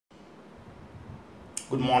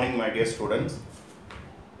Good morning, my dear students.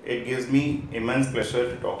 It gives me immense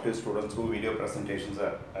pleasure to talk to you students through video presentations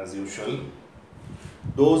as usual.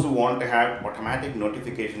 Those who want to have automatic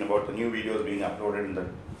notification about the new videos being uploaded in the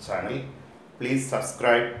channel, please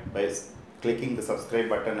subscribe by clicking the subscribe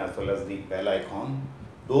button as well as the bell icon.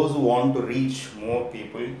 Those who want to reach more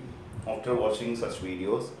people after watching such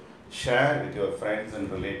videos, share with your friends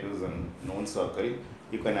and relatives and known circle.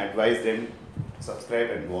 You can advise them to subscribe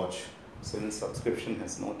and watch, since subscription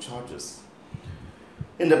has no charges.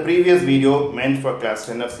 In the previous video meant for class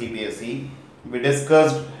 10 of CBSE, we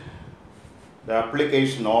discussed the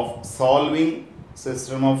application of solving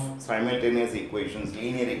system of simultaneous equations,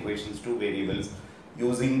 linear equations, two variables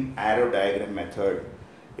using arrow diagram method.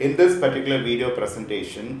 In this particular video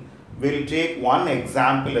presentation, we'll take one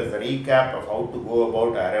example as a recap of how to go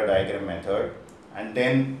about arrow diagram method, and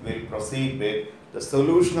then we'll proceed with the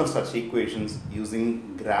solution of such equations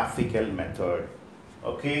using graphical method.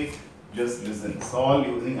 Okay, just listen. Solve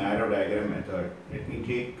using arrow diagram method. Let me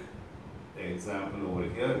take the example over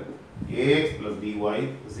here. Ax plus by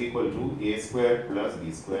is equal to a square plus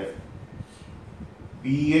b square.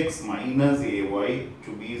 Bx minus ay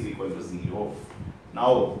to b is equal to 0.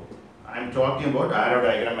 Now, I am talking about arrow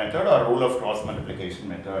diagram method or rule of cross multiplication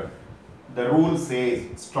method. The rule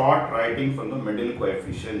says start writing from the middle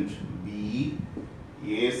coefficient b,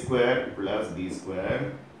 a square plus b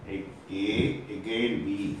square, a again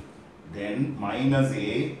b, then minus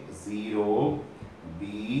a, 0,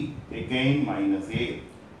 b, again minus a.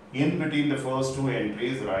 In between the first two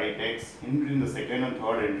entries write x, in between the second and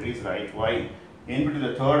third entries write y, in between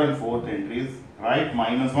the third and fourth entries write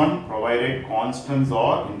minus 1 provided constants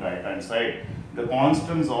are in right hand side. The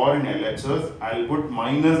constants are in LHS. I will put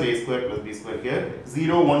minus a square plus b square here.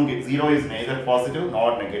 0, 1 get 0 is neither positive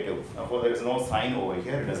nor negative. Therefore, there is no sign over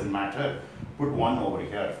here. It doesn't matter. Put 1 over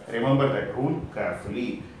here. Remember that rule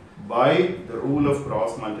carefully. By the rule of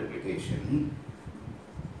cross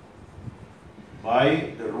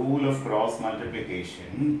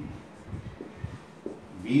multiplication,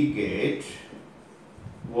 we get,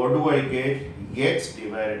 what do I get? X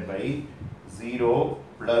divided by 0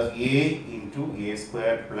 plus a into a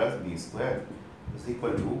square plus b square is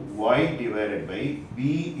equal to y divided by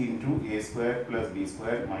b into a square plus b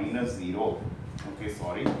square minus 0. Okay,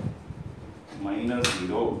 sorry, minus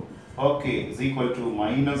 0. Okay, is equal to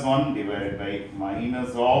minus 1 divided by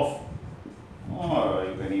minus of, or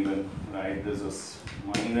you can even write this as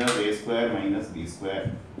minus a square minus b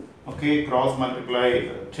square. Okay, cross multiply,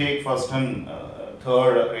 take first and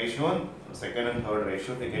third ratio and second and third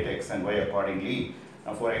ratio to get x and y accordingly.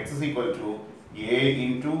 Now for x is equal to a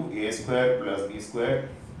into a square plus b square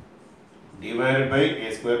divided by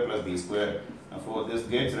a square plus b square. Now for this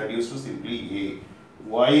gets reduced to simply a.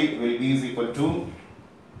 Y will be is equal to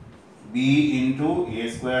b into a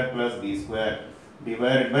square plus b square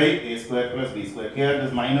divided by a square plus b square. Here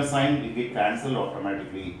this minus sign will get cancelled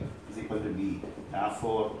automatically, is equal to b.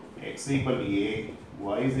 Therefore x is equal to a,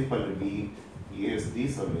 y is equal to b. Is the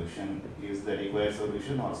solution, is the required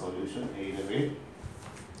solution or solution, either way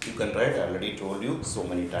you can write. I already told you so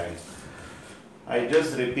many times. I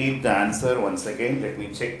just repeat the answer once again. Let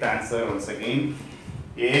me check the answer once again.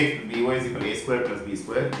 Ax by is equal to a square plus b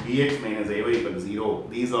square, bx minus ay equal to 0.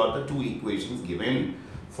 These are the two equations given.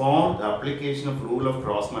 For the application of rule of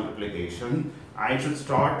cross multiplication, I should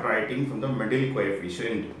start writing from the middle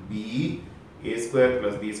coefficient b, a square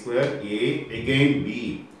plus b square, a again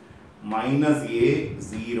b, minus a,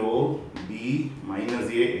 0, b, minus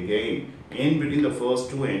a again. In between the first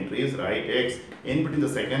two entries write x, in between the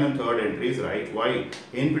second and third entries write y,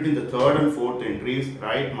 in between the third and fourth entries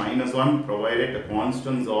write minus 1 provided the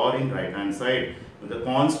constants are in right hand side. When the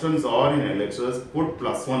constants are in LHS, put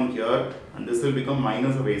plus 1 here and this will become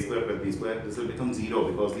minus of a square plus b square. This will become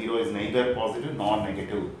 0 because 0 is neither positive nor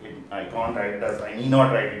negative. I can't write it as, I need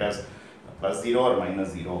not write it as plus 0 or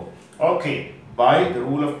minus 0. Okay. By the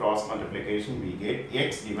rule of cross multiplication, we get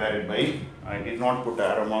x divided by, I did not put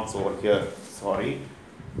arrow marks over here, sorry,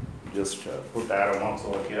 just put arrow marks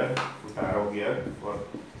over here, put arrow here, for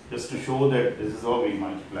just to show that this is how we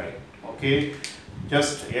multiply. Okay,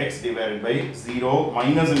 just x divided by 0,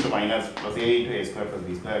 minus into minus, plus a into a square plus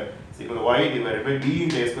b square is equal to y divided by b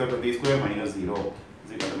into a square plus b square minus 0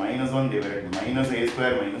 is equal to minus 1 divided by minus a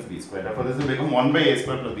square minus b square. Therefore, this will become 1 by a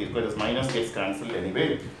square plus b square. This minus gets cancelled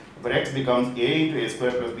anyway. For x becomes a into a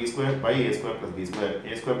square plus b square by a square plus b square.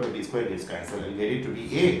 A square plus b square gets cancelled and get it to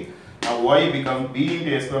be a. Now y becomes b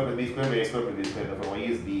into a square plus b square by a square plus b square. Therefore y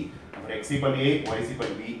is b. Now for x equal to a, y is equal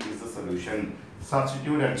to b is the solution.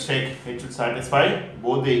 substitute and check. It should satisfy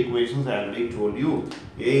both the equations I already told you.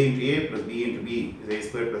 A into A plus B into B is A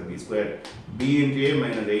square plus B square. B into A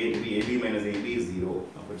minus A into B, AB minus AB is 0.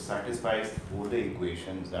 Now it satisfies both the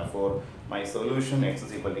equations. Therefore, my solution x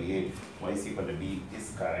is equal to A, y is equal to B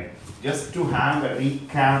is correct. Just to have a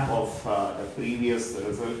recap of the previous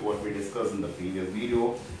result, what we discussed in the previous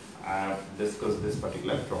video, I have discussed this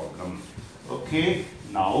particular problem. Okay,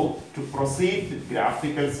 now to proceed with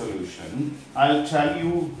graphical solution, I'll tell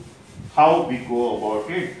you how we go about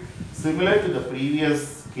it. Similar to the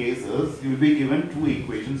previous cases, you will be given two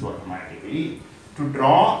equations automatically. To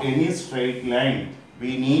draw any straight line,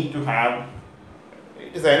 we need to have,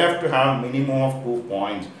 it is enough to have minimum of 2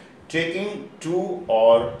 points. Taking 2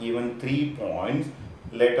 or even 3 points,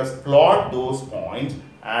 let us plot those points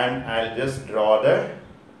and I'll just draw the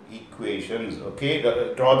equations. Okay,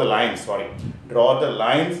 draw the lines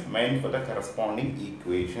meant for the corresponding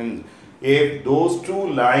equations. If those two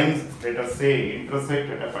lines, let us say, intersect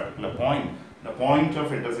at a particular point, the point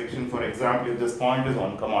of intersection, for example, if this point is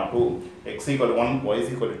 1, 2, x equal to 1, y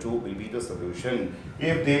is equal to 2 will be the solution.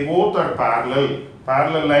 If they both are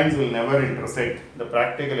parallel lines will never intersect. The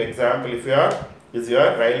practical example, if is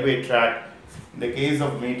your railway track. In the case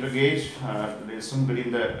of meter gauge, the distance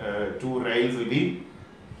between the two rails will be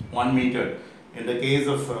 1 meter. In the case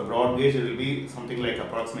of broad gauge, it will be something like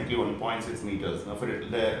approximately 1.6 meters. Now,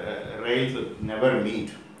 the rails will never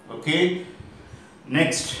meet. Okay.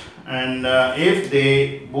 Next, and if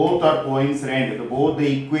they both are coincident, both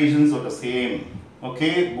the equations are the same.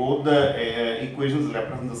 Okay, both the equations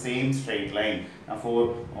represent the same straight line.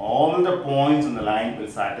 Therefore, all the points in the line will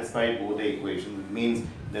satisfy both the equations. It means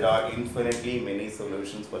there are infinitely many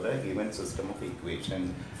solutions for the given system of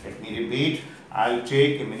equations. Let me repeat. I'll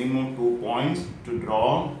take a minimum 2 points to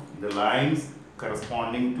draw the lines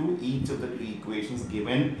corresponding to each of the two equations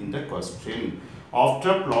given in the question.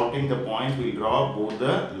 After plotting the points, we draw both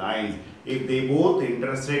the lines. If they both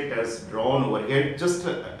intersect as drawn over here, just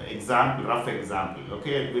an example, rough example.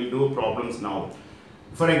 Okay, we'll do problems now.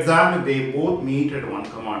 For example, they both meet at 1,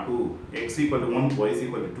 2, x equal to 1, y is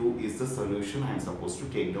equal to 2 is the solution I am supposed to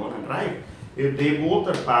take down and write. If they both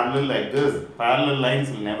are parallel like this, parallel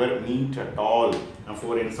lines will never meet at all.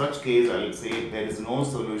 Therefore, in such case, I will say there is no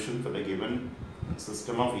solution for the given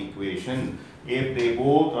system of equations. If they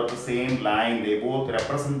both are the same line, they both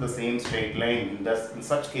represent the same straight line, in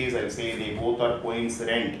such case I will say they both are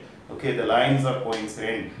coincident. Okay, the lines are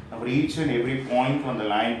coincident. Now, for each and every point on the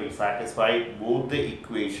line will satisfy both the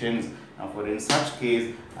equations. Now, for in such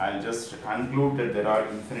case, I'll just conclude that there are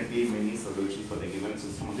infinitely many solutions for the given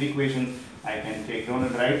system of equations. I can take down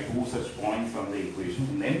and write two such points from the equation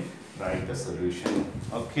and then write the solution.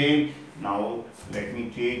 Okay, now let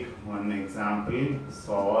me take one example.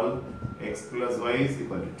 Solve x plus y is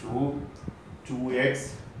equal to 2,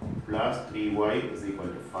 2x plus 3y is equal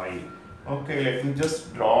to 5. Okay, let me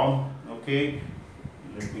just draw. Okay,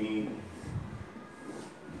 let me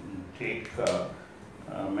take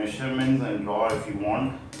measurements and draw if you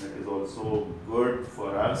want. That is also good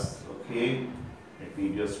for us. Okay, let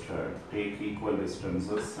me just take equal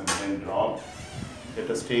distances and then draw. Let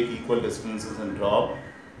us take equal distances and draw.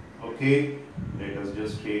 Okay, let us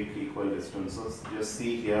just take equal distances. Just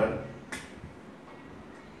see here.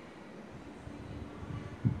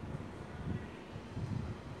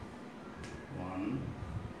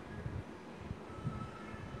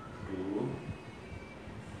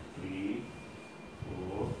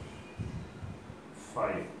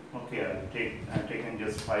 Okay, I've taken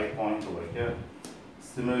just 5 points over here.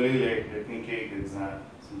 Similarly, let me take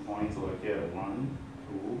some points over here. 1,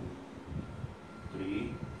 2,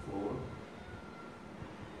 3, 4,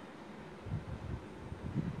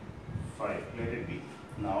 5. Let it be.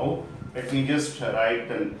 Now, let me just write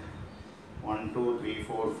the 1, 2, 3,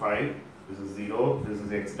 4, 5. This is 0. This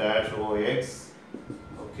is x dash o x.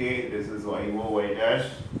 Okay, this is y o y dash.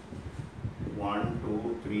 1,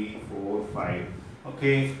 2, 3, 4, 5.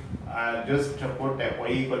 Okay, I'll just put y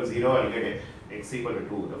equal to 0, I'll get x equal to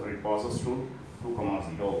 2. Therefore, it passes through 2,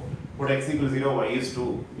 0. Put x equal to 0, y is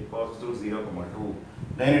 2. It passes through 0, 2.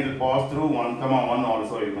 Then it will pass through 1, 1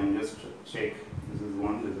 also. You can just check. This is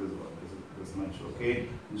 1, this is 1, this is this much. Okay,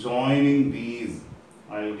 joining these,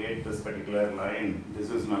 I'll get this particular line. This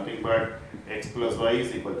is nothing but x plus y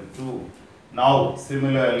is equal to 2. Now,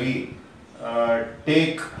 similarly,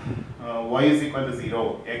 take y is equal to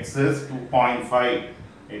 0, x is 2.5,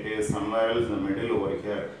 it is somewhere else in the middle over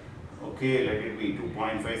here. Okay, let it be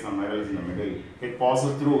 2.5 somewhere else in the middle. It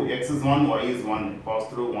passes through, x is 1, y is 1, it passes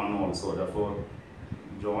through 1 also. Therefore,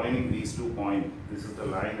 joining these 2 points, this is the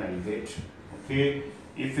line I will get. Okay,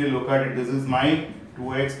 if you look at it, this is my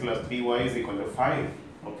 2x plus 3y is equal to 5.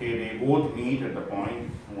 Okay, they both meet at the point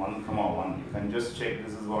 1 comma 1. You can just check,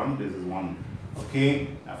 this is 1, this is 1. Okay,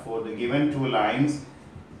 for the given two lines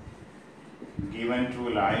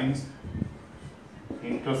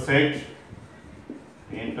intersect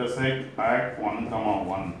at 1 comma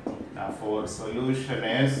 1. Therefore solution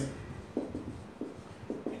is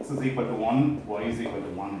x is equal to 1, y is equal to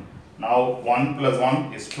 1. Now 1 plus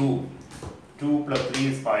 1 is 2. 2 plus 3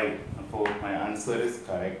 is 5. Therefore my answer is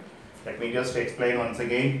correct. Let me just explain once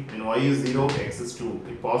again. When y is 0, x is 2.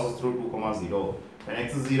 It passes through 2 comma 0. When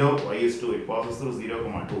x is 0, y is 2. It passes through 0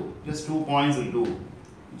 comma 2. Just 2 points will do.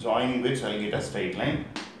 Joining which I will get a straight line.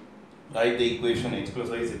 Write the equation x plus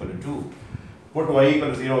y is equal to 2. Put y equal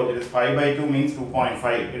to 0. It is 5 by 2 means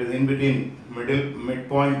 2.5. It is in between,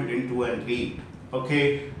 midpoint between 2 and 3.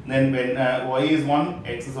 Okay. Then when y is 1,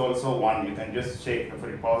 x is also 1. You can just check if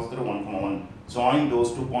it passes through 1 comma 1. Join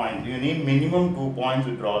those 2 points. You need minimum 2 points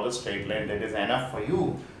to draw the straight line. That is enough for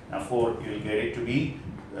you. Therefore, you will get it to be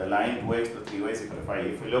the line 2x plus 3y is equal to 5.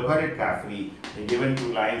 If you look at it carefully, the given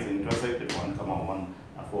two lines intersect at 1 comma 1.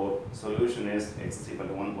 Therefore, solution is x is equal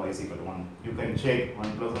to 1, y is equal to 1. You can check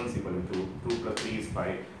 1 plus 1 is equal to 2, 2 plus 3 is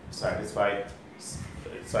 5.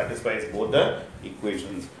 Satisfies both the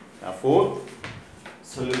equations. Therefore,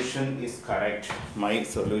 solution is correct. My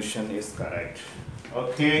solution is correct.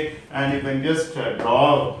 Okay, and you can just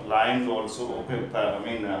draw lines also. Okay,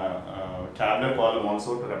 tabular column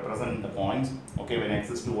also to represent the points. Okay, when x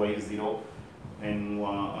is 2, y is 0. When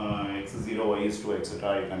x is 0, y is 2,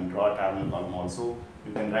 etc. You can draw a tabular column also.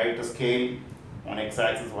 You can write the scale on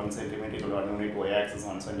x-axis 1 centimeter equal to 1 unit, y-axis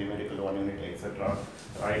 1 centimeter equal to 1 unit, etc.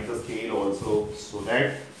 Write the scale also so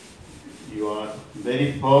that you are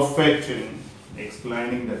very perfect in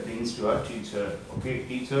explaining the things to our teacher. Okay,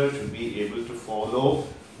 teacher should be able to follow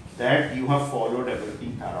that you have followed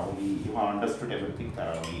everything thoroughly, you have understood everything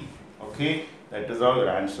thoroughly. Okay, that is how your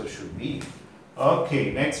answer should be.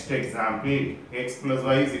 Okay, next example, x plus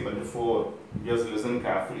y is equal to 4. Just listen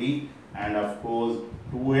carefully, and of course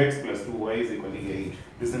 2x plus 2y is equal to 8.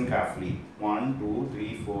 Listen carefully. 1, 2,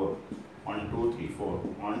 3, 4. 1, 2, 3, 4.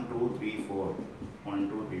 1, 2, 3, 4. 1,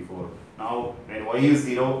 2, 3, 4. Now when y is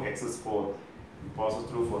 0, x is 4. It passes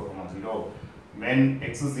through 4 comma 0. When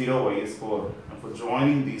x is 0, y is 4. And for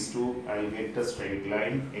joining these two, I will get the straight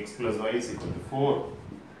line x plus y is equal to 4.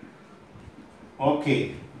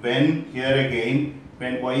 Okay, when here again,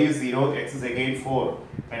 when y is 0, x is again 4.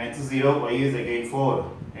 When x is 0, y is again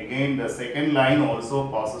 4. Again, the second line also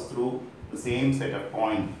passes through the same set of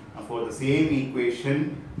points. And for the same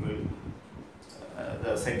equation,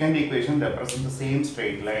 the second equation represents the same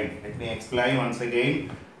straight line. Let me explain once again.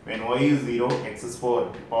 When y is 0, x is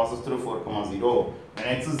 4. It passes through 4 comma 0. When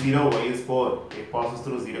x is 0, y is 4. It passes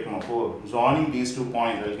through 0 comma 4. Joining these 2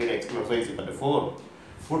 points, I will get x plus y is equal to 4.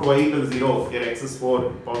 Put y equal to 0. Here x is 4.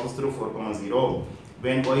 It passes through 4 comma 0.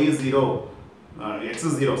 When y is 0, x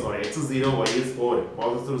is 0, y is 4. It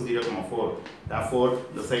passes through 0 comma 4. Therefore,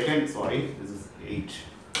 the second, this is 8.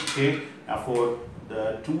 Okay. Therefore,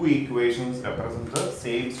 the two equations represent the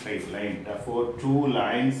same straight line. Therefore, two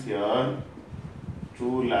lines here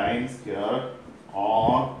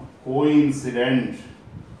are coincident.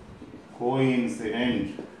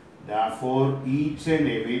 Therefore, each and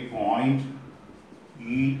every point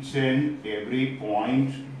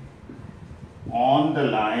on the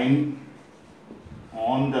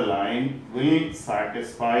line will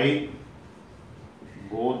satisfy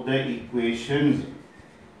both the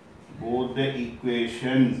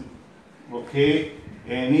equations. Okay,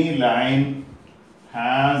 any line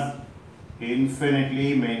has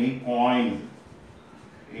infinitely many points.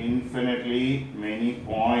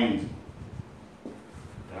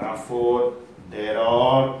 Therefore, there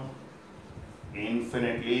are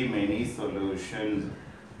infinitely many solutions.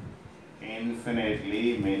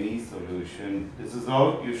 This is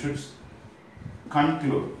how you should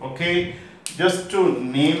conclude. Okay, just to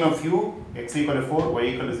name a few. X equal to 4, y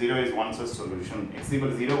equal to 0 is one such solution. X equal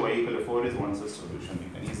to 0, y equal to 4 is one such solution. You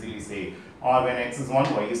can easily say. Or when x is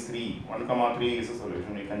 1, y is 3. 1 comma 3 is a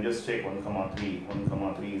solution. You can just check 1 comma 3. 1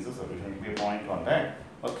 comma 3 is a solution. Give me a point on that.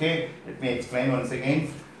 Okay, let me explain once again.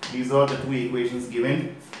 These are the two equations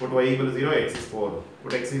given. Put y equal to 0, x is 4.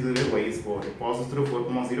 Put x is 0, y is 4. It passes through 4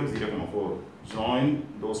 comma 0, 0 comma 4. Join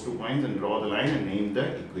those 2 points and draw the line and name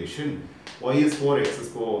the equation. Y is 4, x is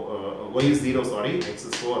 4. Y is 0, x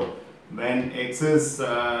is 4. When x is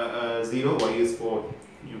 0, y is 4.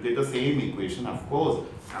 You get the same equation, of course.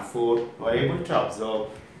 Therefore, you are able to observe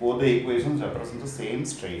both the equations represent the same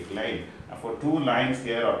straight line. Now for two lines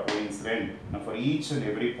here are coincident. Now for each and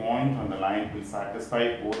every point on the line will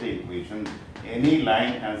satisfy both the equations. Any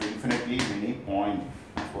line has infinitely many points.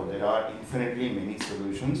 So there are infinitely many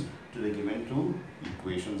solutions to the given two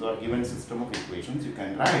equations or given system of equations you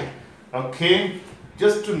can write. Okay,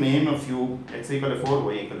 just to name a few, x equal to 4,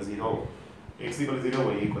 y equal to 0, x equal to 0,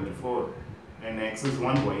 y equal to 4, and x is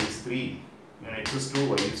 1, y is 3, and x is 2,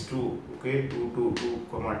 y is 2. Okay, 2,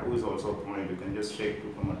 2 is also a point. You can just take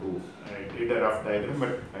 2, 2. I did a rough diagram,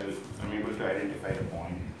 but I'm able to identify the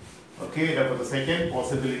point. Okay, therefore the second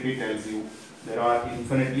possibility tells you there are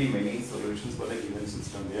infinitely many solutions for the given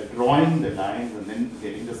system. We are drawing the lines and then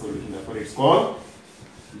getting the solution. Therefore, it's called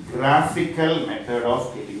graphical method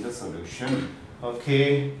of getting the solution.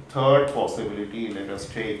 Okay, third possibility, let us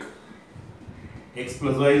take x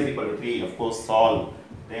plus y is equal to 3. Of course, solve.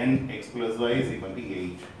 Then x plus y is equal to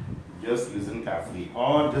 8. Just listen carefully.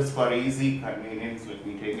 Or just for easy convenience, let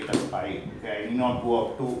me take it as 5. Okay, I need not go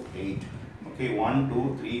up to 8. Okay, 1,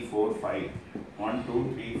 2, 3, 4, 5. 1,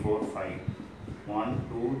 2, 3, 4, 5. 1,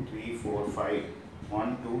 2, 3, 4, 5.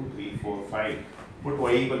 1, 2, 3, 4, 5. Put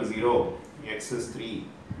y equal to 0. X is 3.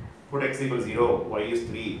 Put x equal to 0. Y is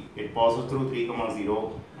 3. It passes through 3,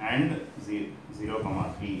 0 and 0,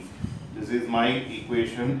 3. This is my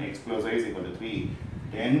equation. X plus y is equal to 3.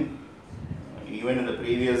 Then even in the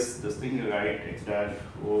previous this thing you write x dash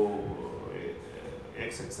o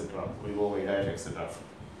x etc. We go y dash etc.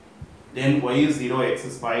 Then y is 0, x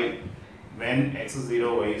is 5. When x is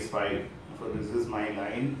 0, y is 5. So this is my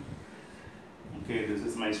line. Okay, this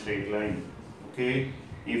is my straight line. Okay,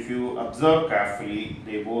 if you observe carefully,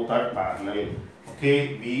 they both are parallel.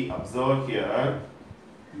 Okay, we observe here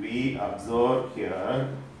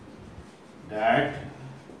that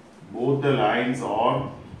both the lines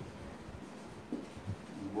are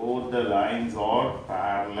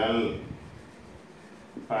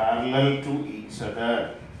parallel to each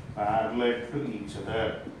other.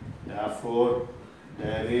 Therefore,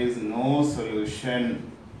 there is no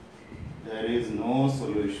solution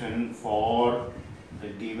for the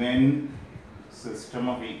given system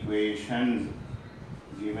of equations.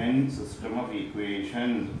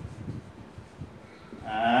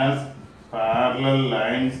 As parallel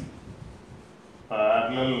lines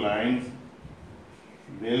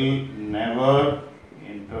will never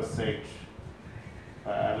intersect.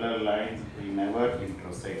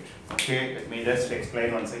 Okay, let me just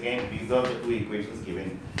explain once again. These are the two equations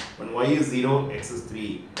given. When y is 0, x is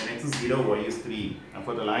 3. When x is 0, y is 3. And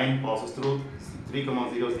for the line passes through 3,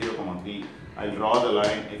 0, 3, I'll draw the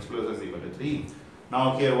line x plus y is equal to 3.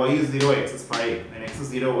 Now here y is 0, x is 5. When x is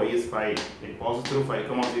 0, y is 5. It passes through 5,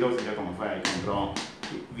 0, 5. I can draw.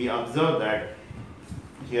 We observe that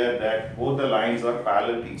here that both the lines are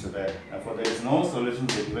parallel to each other. Therefore, there is no solution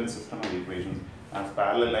to the given system of equations, as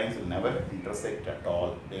parallel lines will never intersect at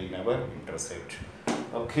all. They will never intersect.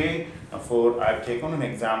 Okay, therefore, I have taken an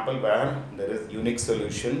example where there is unique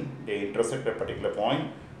solution. They intersect at a particular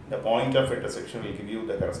point. The point of intersection will give you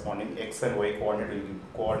the corresponding x and y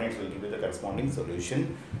coordinates will give you the corresponding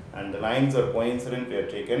solution. And the lines are coincident, we have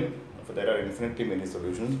taken. So there are infinitely many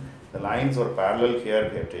solutions. The lines are parallel here,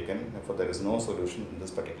 we have taken. Therefore, there is no solution in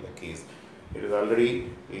this particular case. It is already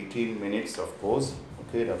 18 minutes of course.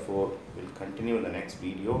 Okay, therefore, we'll continue in the next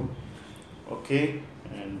video. Okay,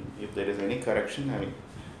 and if there is any correction, I will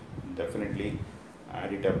definitely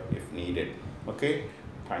add it up if needed. Okay,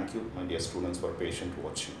 thank you, my dear students, for patient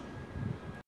watching.